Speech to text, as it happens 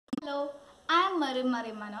Marim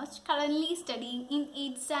Manoj, currently studying in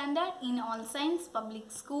 8th standard in All Saints Public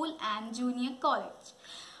School and Junior College.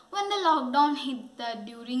 When the lockdown hit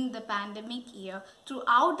during the pandemic year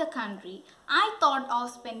throughout the country, I thought of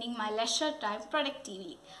spending my leisure time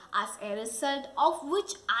productively, as a result of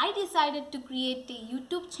which I decided to create a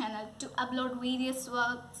YouTube channel to upload various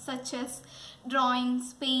works such as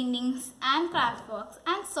drawings, paintings and craft works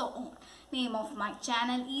and so on. Name of my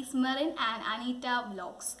channel is Marin and Anita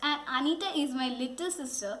Vlogs, and Anita is my little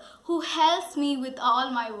sister who helps me with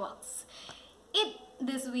all my works. In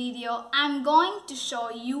this video, I am going to show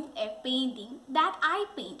you a painting that I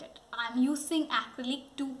painted. I am using acrylic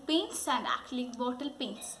 2 paints and acrylic bottle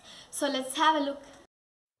paints. So let's have a look.